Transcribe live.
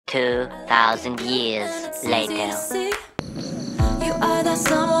2,000 years later. You are that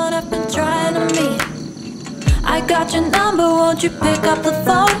someone I've been trying to meet. I got your number, won't you pick up the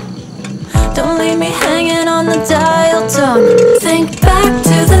phone? Don't leave me hanging on the dial tone. Think back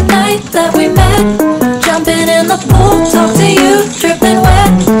to the night that we met, jumping in the pool, talk to you, dripping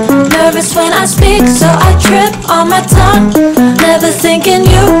wet. Nervous when I speak, so I trip on my tongue. Never thinking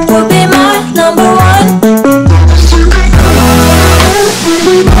you would be my number one.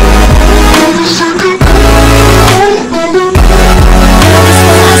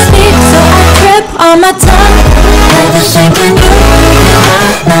 On my tongue, never thinking you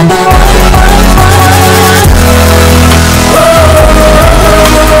are number one.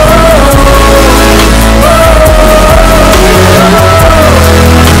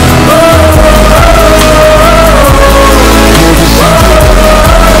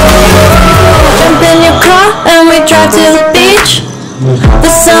 Jump in your car and we drive to the beach. The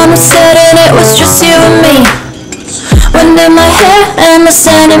sun was setting, it was just you and me. Wind in my hair and the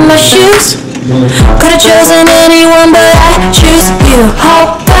sand in my shoes. Could've chosen anyone but I choose you.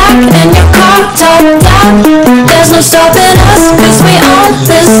 Hop back in your car, top down. There's no stopping us, cause we own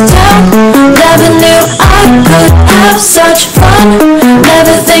this town. Never knew I could have such fun.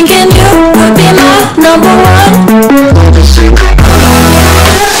 Never thinking you would be my number one. It's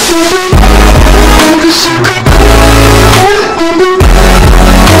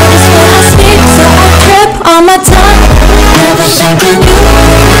when I speak, so I trip on my tongue. Never thinking you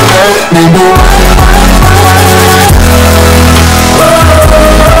number one.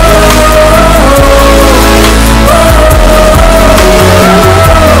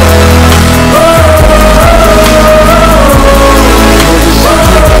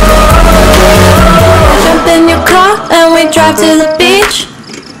 Jump in your car and we drive to the beach.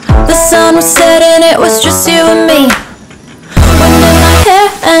 The sun was setting, it was just you and me. Wind in my hair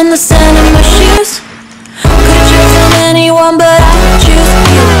and the sand in my shoes. Could've chosen anyone but I choose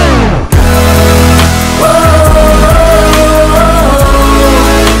you.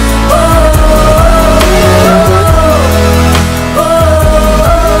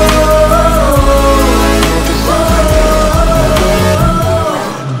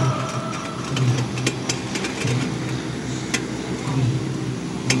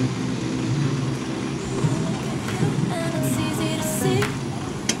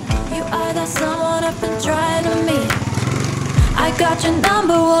 Someone I've been trying to meet. I got your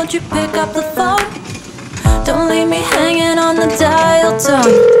number, won't you pick up the phone? Don't leave me hanging on the dial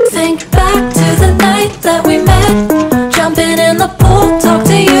tone. Think back to the night that we met, jumping in the pool, talk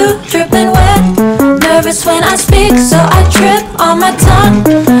to you, dripping wet. Nervous when I speak, so I trip on my tongue.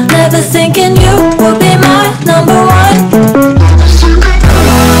 Never thinking you would be my number one.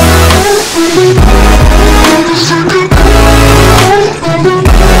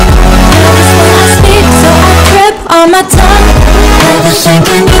 On my tongue, never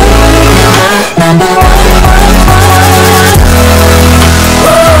thinking you are number one.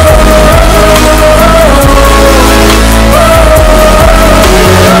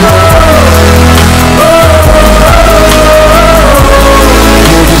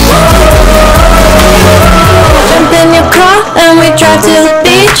 Jump in your car and we drive to the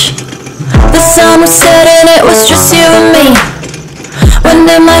beach. The sun was setting, it was just you and me. Wind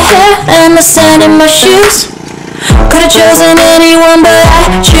in my hair and the sand in my shoes. Could've chosen anyone but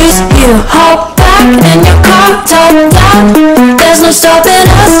I choose you. Hop back in your car, top down. There's no stopping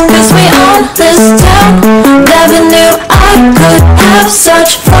us, cause we own this town. Never knew I could have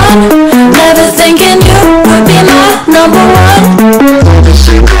such fun. Never thinking you would be my number one. It's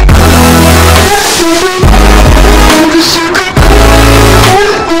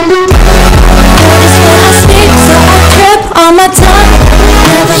when I speak, so I trip on my tongue.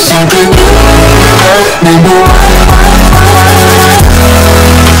 Never thinking you are number one.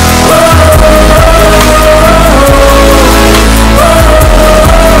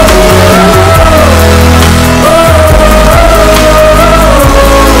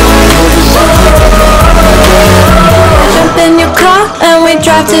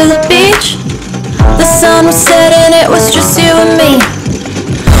 Drive to the beach. The sun was setting, it was just you and me.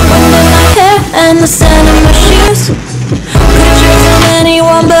 Wind in my hair and the sand in my shoes. Could've chosen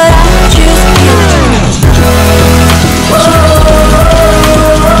anyone but I choose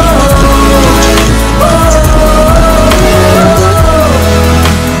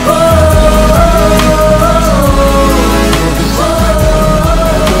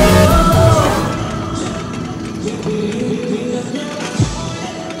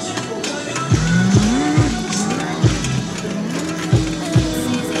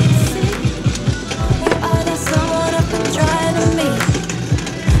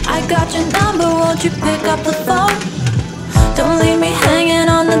I got your number, won't you pick up the phone? Don't leave me hanging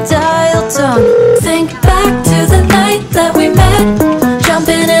on the dial tone. Think back to the night that we met,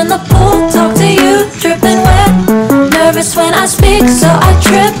 jumping in the pool, talk to you, dripping wet. Nervous when I speak, so I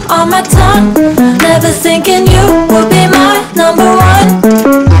trip on my tongue. Never thinking you would be my number one.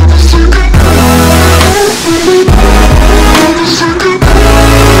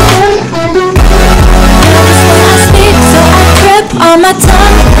 Nervous when I speak, so I trip on my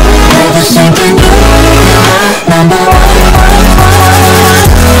tongue. Never thinking you would be my number one.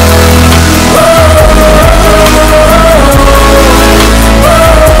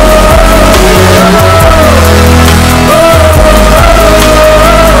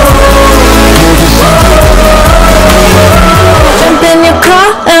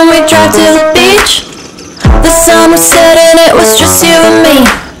 Drive to the beach. The sun was setting, it was just you and me.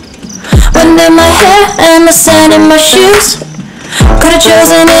 Wind in my hair and the sand in my shoes. Could've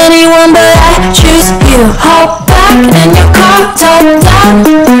chosen anyone but I choose you. Hop back in your car, top down.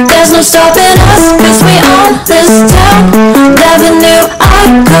 There's no stopping us, cause we own this town. Never knew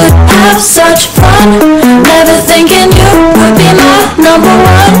I could have such fun. Never thinking you would be my number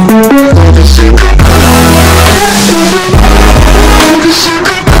one.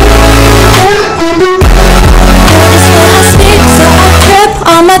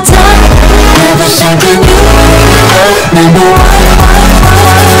 On my tongue, never thinking you number one.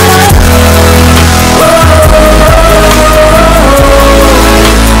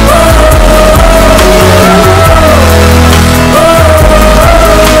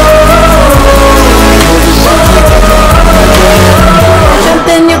 Jump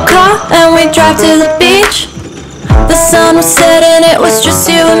in your car and we drive to the beach. The sun was setting, it was just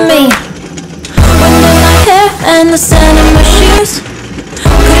you and me. Wind in my hair and the sand in my shoes.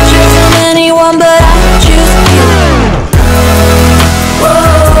 Could've chosen anyone but I choose you.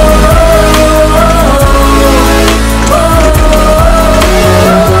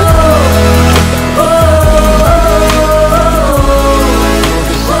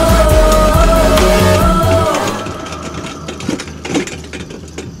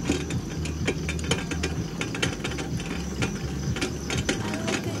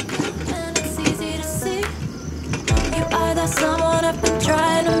 And it's easy to see you are that someone I've been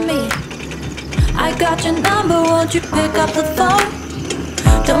trying to meet. I got your number, won't you pick up the phone?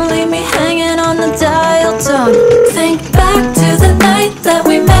 Don't leave me hanging on the dial tone. Think back to the night that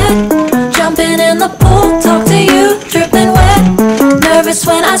we met, jumping in the pool, talk to you, dripping wet. Nervous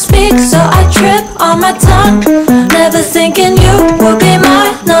when I speak, so I trip on my tongue. Never thinking you would be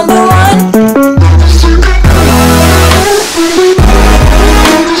my number one.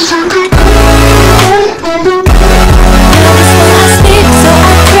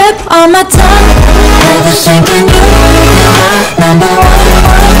 On my tongue, never thinking you would be my number one.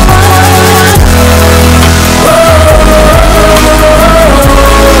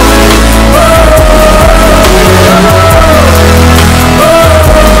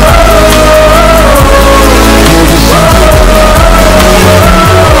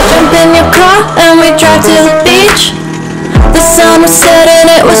 Jump in your car and we drive to the beach. The sun was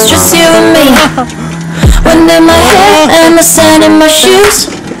setting, it was just you and me. Wind in my hair and the sand in my shoes.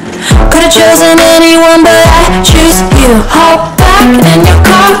 Could've chosen anyone but I choose you. Hop back in your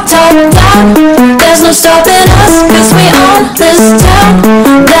car, top down. There's no stopping us, cause we own this town.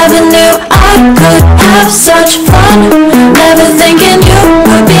 Never knew I could have such fun. Never thinking you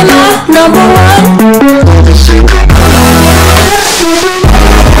would be my number one. Notice when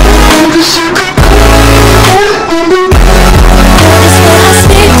I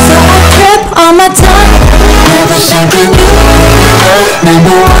speak, so I trip on my tongue. Never thinking you would be my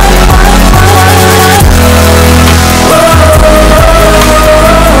number one.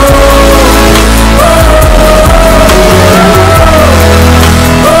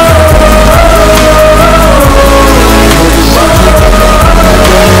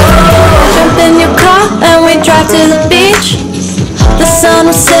 Drive to the beach. The sun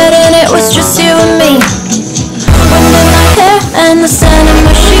was setting, it was just you and me. Wind in my hair and the sand in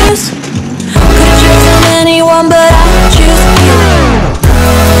my shoes. Could've chosen anyone but I choose you.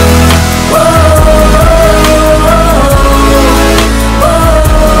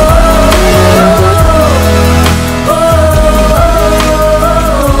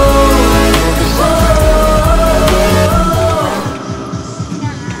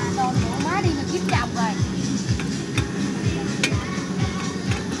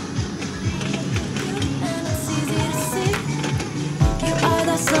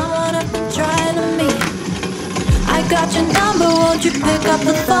 Someone I've been trying to meet. I got your number, won't you pick up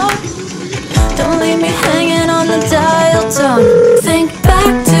the phone? Don't leave me hanging on the dial tone. Think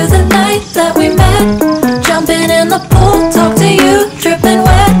back to the night that we met. Jumping in the pool, talk to you, dripping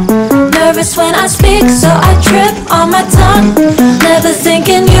wet. Nervous when I speak, so I trip on my tongue. Never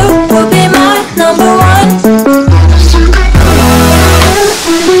thinking you would be my number one.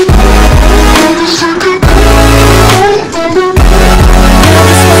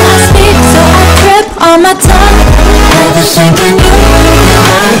 Nervous when I speak, so I trip on my tongue. Never thinking you would be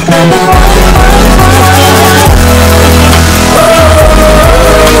my number one.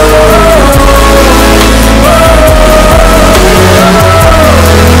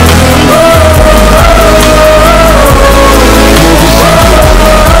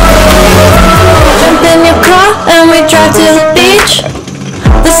 And we drive to the beach.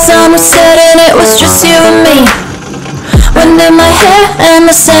 The sun was setting, it was just you and me. Wind in my hair and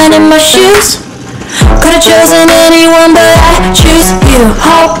the sand in my shoes. Could've chosen anyone but I choose you.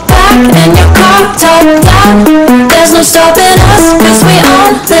 Hop back in your car, top down. There's no stopping us, cause we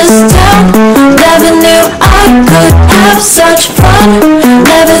own this town. Never knew I could have such fun.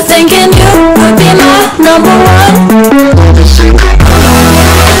 Never thinking you would be my number one.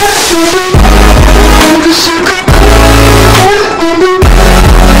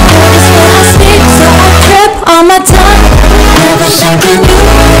 On my tongue, never thinking you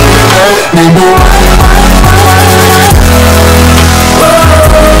number one.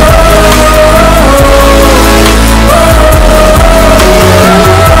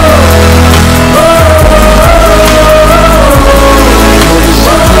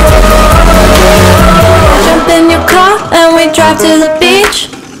 Jump in your car and we drive to the beach.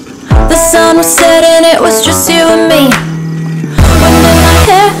 The sun was setting, it was just you and me. Wind in my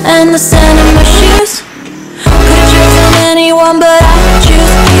hair and the sand in my shoes. Could've chosen anyone but I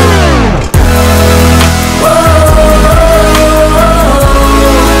choose you.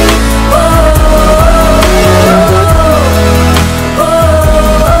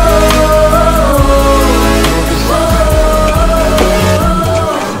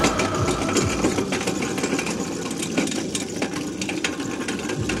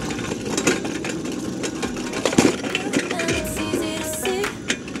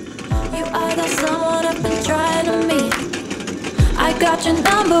 Someone I've been trying to meet. I got your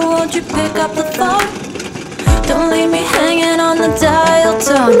number, won't you pick up the phone? Don't leave me hanging on the dial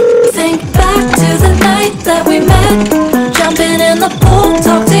tone. Think back to the night that we met. Jumping in the pool,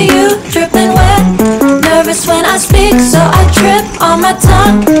 talk to you, dripping wet. Nervous when I speak, so I trip on my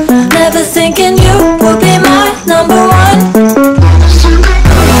tongue. Never thinking you would be my number one.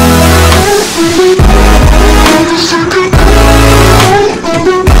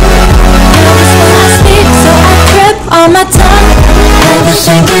 On my tongue, never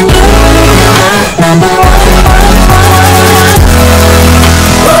thinking you would be my number one.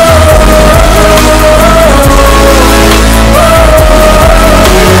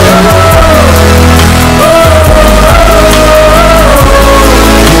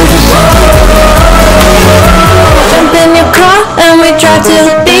 Jump in your car and we drive to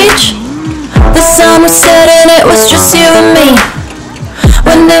the beach. The sun was setting, it was just you and me.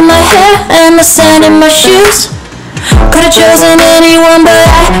 Wind in my hair and the sand in my shoes. Could've chosen anyone but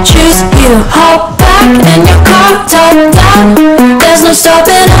I choose you. Hop back in your car, top down. There's no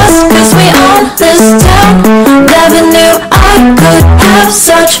stopping us, cause we own this town. Never knew I could